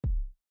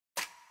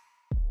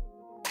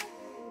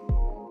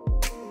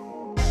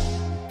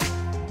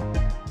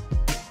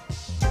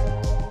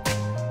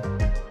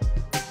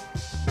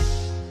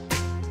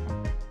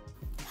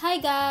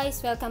guys!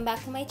 Welcome back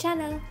to my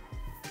channel.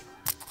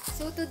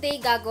 So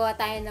today, gagawa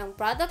tayo ng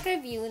product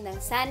review ng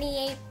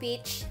Saniye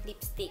Peach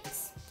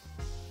Lipsticks.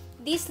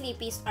 These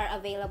lippies are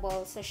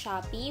available sa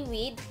Shopee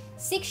with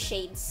 6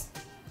 shades.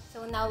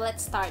 So now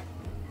let's start.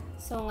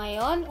 So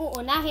ngayon,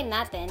 uunahin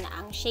natin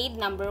ang shade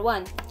number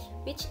 1,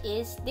 which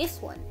is this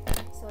one.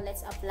 So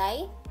let's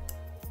apply.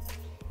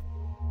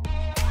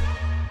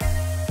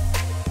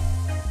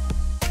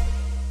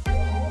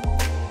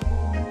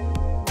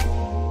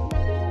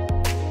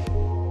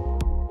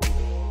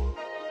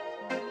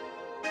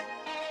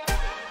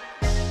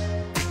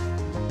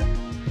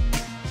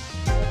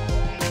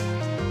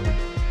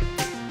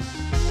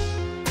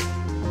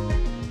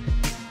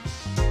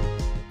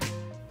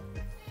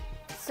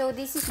 So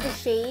this is the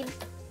shade,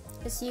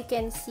 as you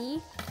can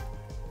see.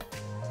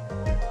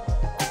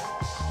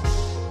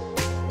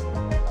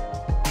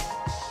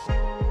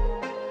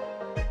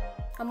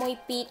 Amoy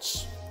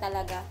peach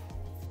talaga.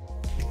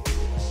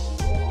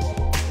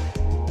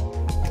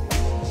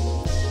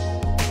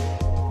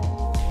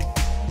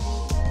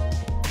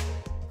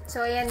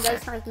 So ayan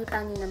guys,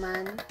 nakikita niyo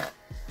naman.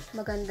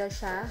 Maganda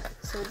siya.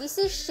 So this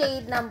is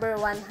shade number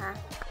 1 ha.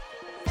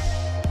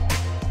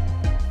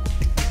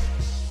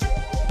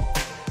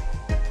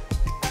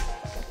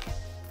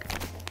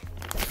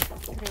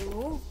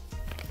 Remove.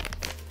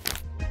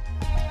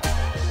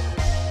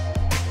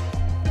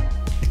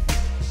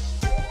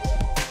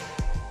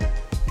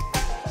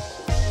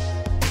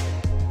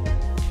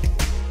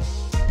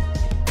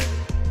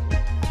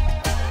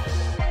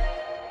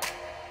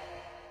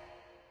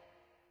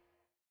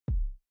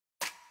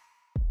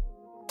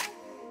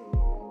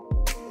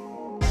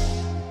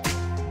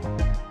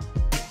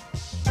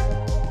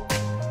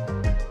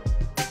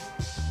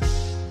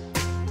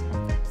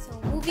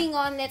 Moving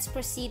on, let's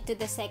proceed to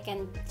the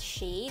second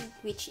shade,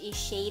 which is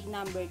shade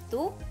number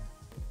 2.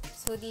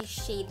 So this is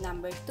shade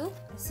number 2,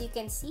 as you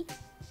can see.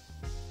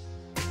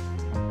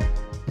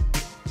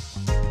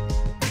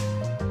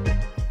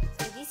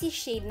 So this is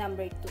shade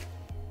number 2.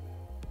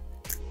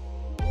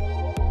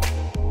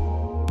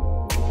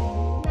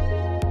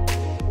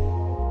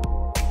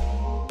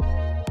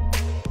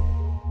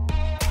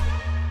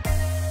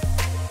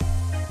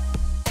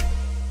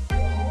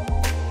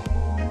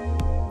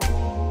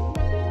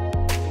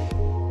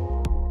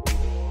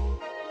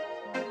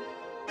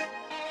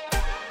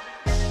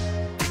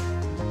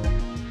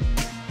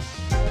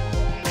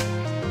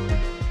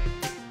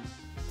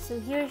 So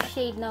here's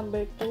shade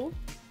number 2.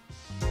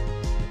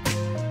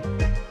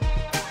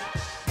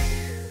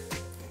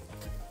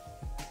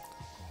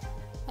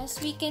 As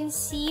we can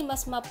see,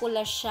 mas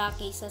mapula siya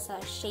kaysa sa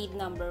shade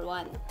number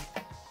 1.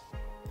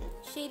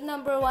 Shade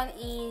number 1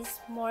 is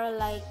more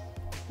like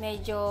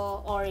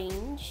medyo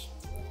orange.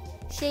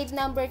 Shade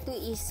number 2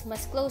 is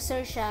mas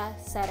closer siya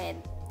sa red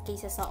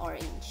kaysa sa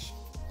orange.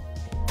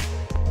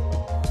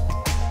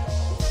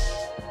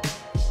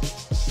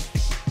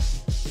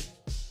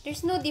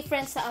 There's no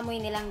difference sa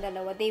amoy nilang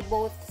dalawa. They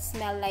both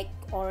smell like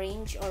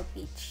orange or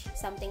peach.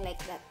 Something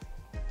like that.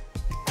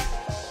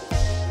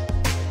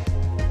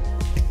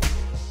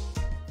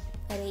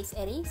 Erase,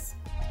 erase.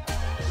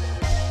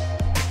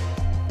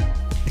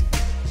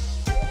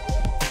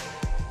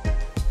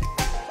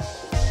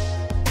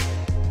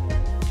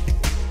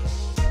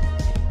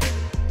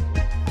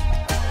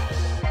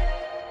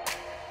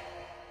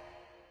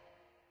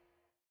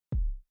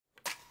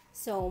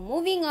 So,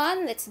 moving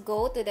on, let's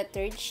go to the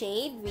third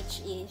shade,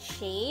 which is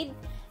shade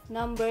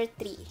number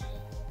 3.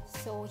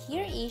 So,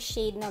 here is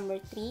shade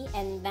number 3,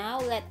 and now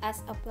let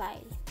us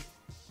apply.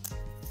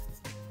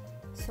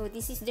 So,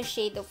 this is the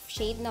shade of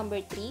shade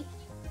number 3.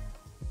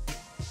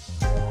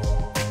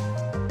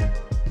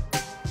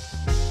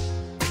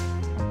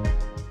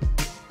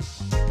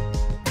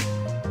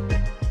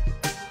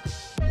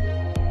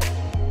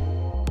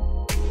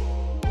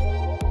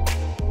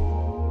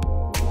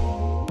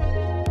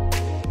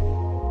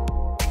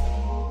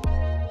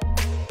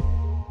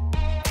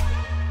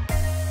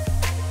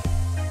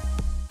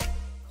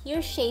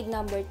 Here's shade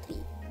number 3.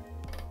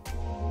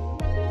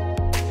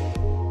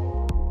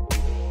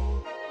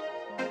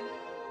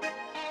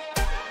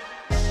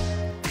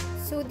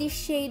 So this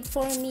shade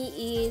for me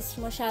is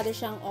masyado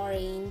siyang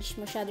orange,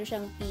 masyado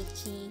siyang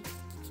peachy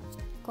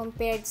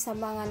compared sa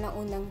mga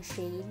naunang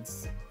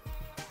shades.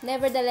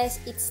 Nevertheless,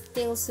 it's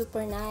still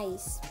super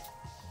nice.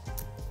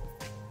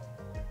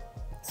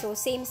 So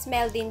same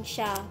smell din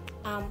siya.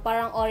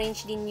 Parang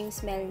orange din yung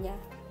smell niya.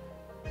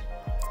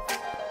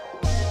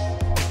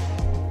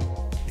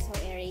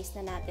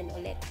 Na natin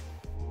ulit.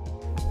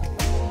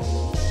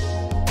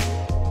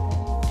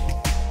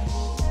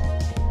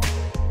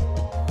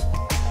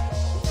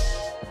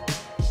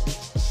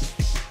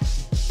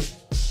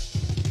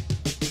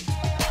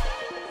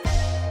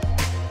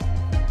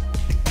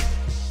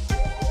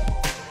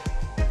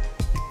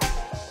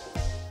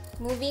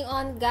 Moving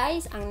on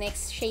guys, ang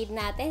next shade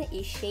natin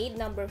is shade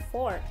number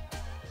 4.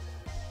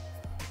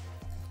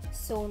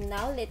 So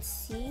now let's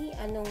see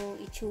anong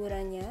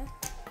itsura niya.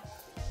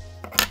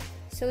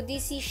 So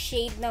this is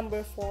shade number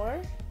 4.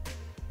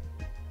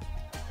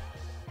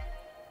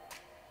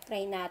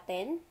 Try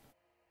natin.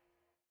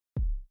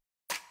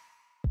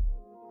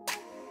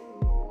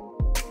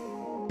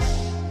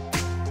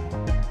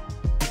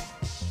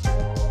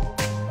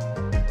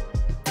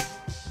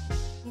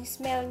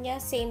 smell niya,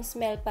 same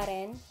smell pa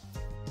rin.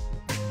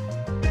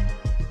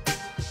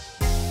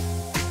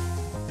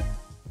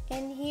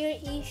 And here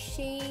is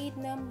shade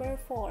number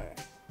 4.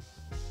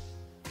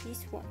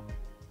 This one.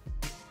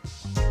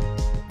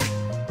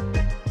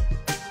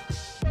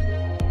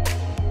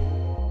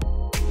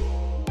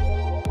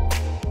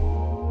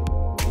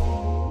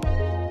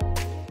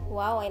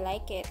 Wow, I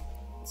like it.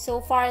 So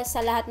far,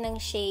 sa lahat ng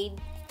shade,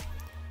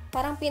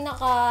 parang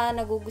pinaka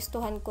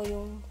nagugustuhan ko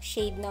yung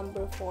shade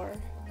number 4.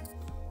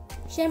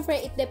 Syempre,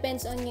 it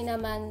depends on you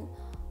naman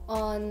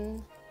on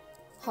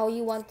how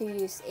you want to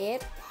use it.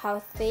 How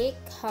thick,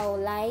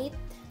 how light.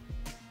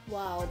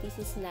 Wow, this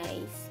is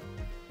nice.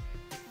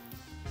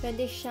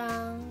 Pwede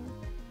siyang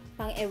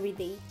pang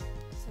everyday.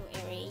 So,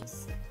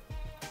 erase.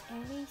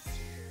 Erase.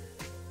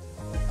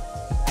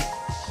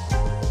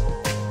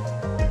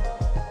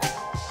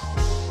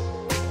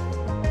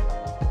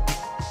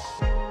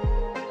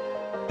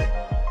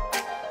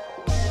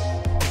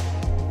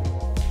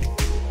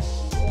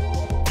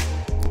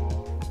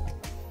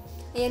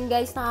 Ayan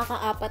guys,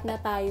 nakaka-4 na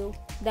tayo.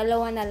 2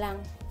 na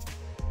lang.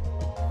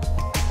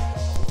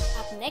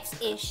 Up next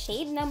is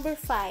shade number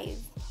 5.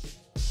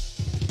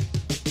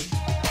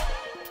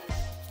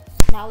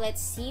 Now let's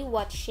see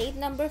what shade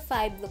number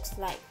 5 looks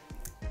like.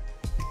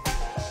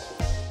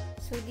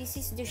 So this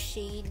is the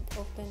shade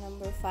of the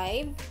number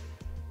 5.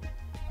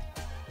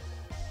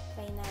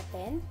 Try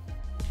natin.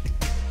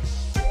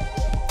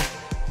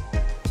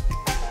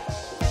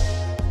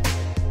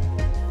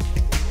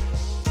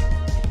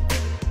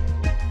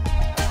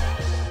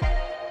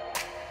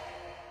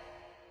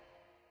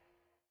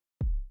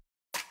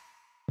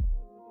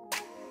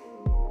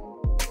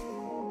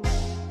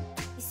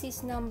 This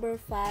is number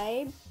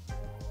 5.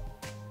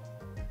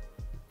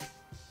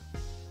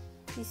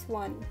 This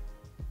one.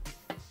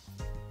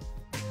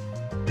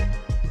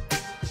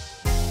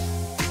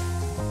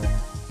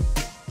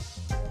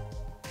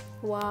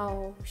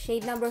 Wow,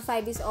 shade number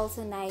 5 is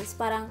also nice.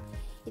 Parang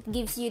it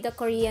gives you the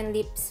Korean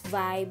lips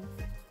vibe.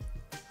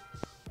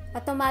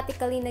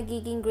 Automatically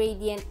nagiging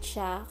gradient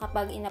siya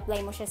kapag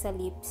in-apply mo siya sa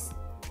lips.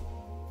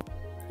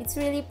 It's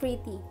really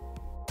pretty.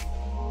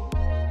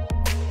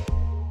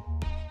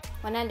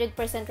 100%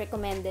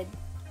 recommended.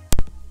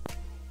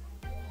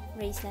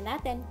 Raise na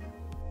natin.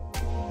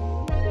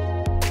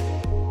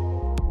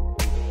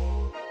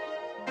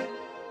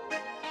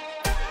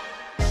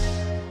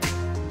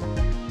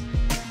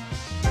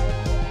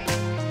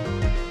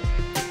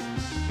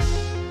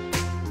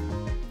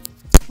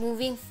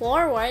 Moving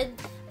forward,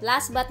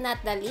 last but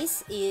not the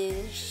least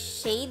is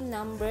shade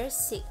number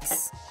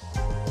 6.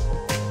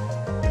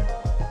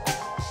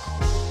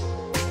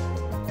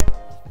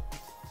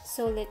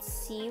 So, let's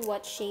see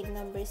what shade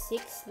number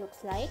 6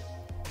 looks like.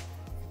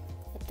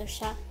 Ito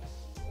siya.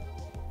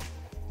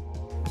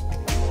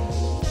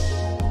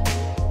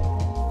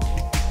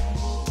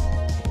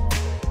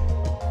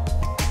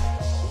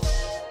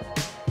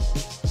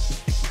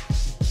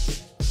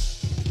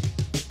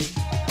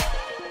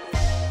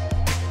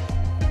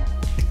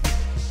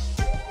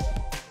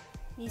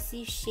 This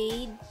is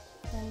shade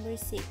number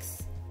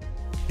 6.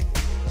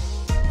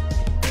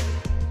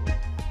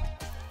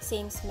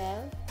 Same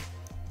smell.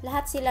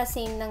 Lahat sila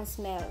same ng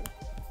smell.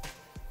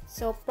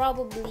 So,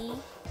 probably,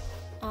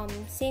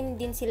 same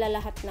din sila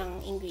lahat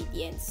ng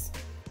ingredients.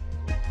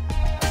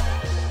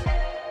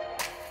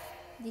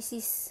 This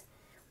is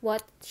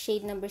what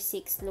shade number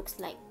 6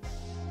 looks like.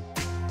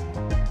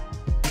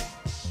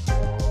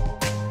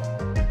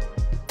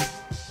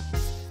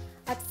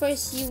 At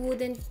first, you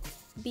wouldn't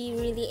be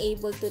really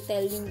able to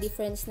tell yung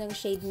difference ng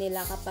shade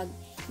nila kapag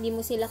hindi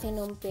mo sila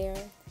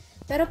kinompare.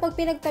 Pero pag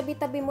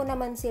pinagtabi-tabi mo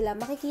naman sila,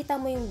 makikita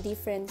mo yung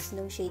difference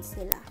ng shades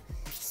nila.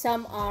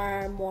 Some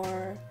are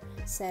more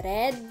sa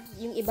red,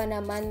 yung iba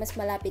naman mas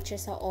malapit siya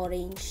sa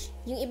orange.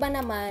 Yung iba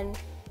naman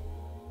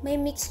may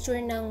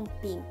mixture ng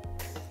pink.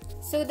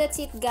 So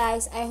that's it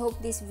guys. I hope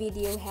this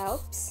video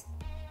helps.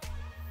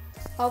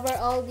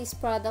 Overall, this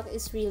product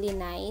is really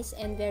nice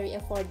and very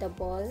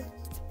affordable.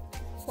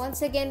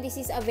 Once again,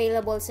 this is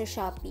available sa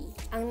Shopee.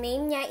 Ang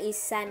name niya is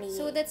Saniye.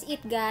 So that's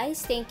it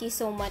guys. Thank you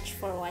so much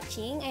for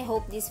watching. I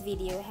hope this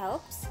video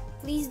helps.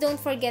 Please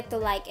don't forget to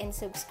like and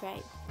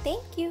subscribe.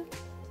 Thank you!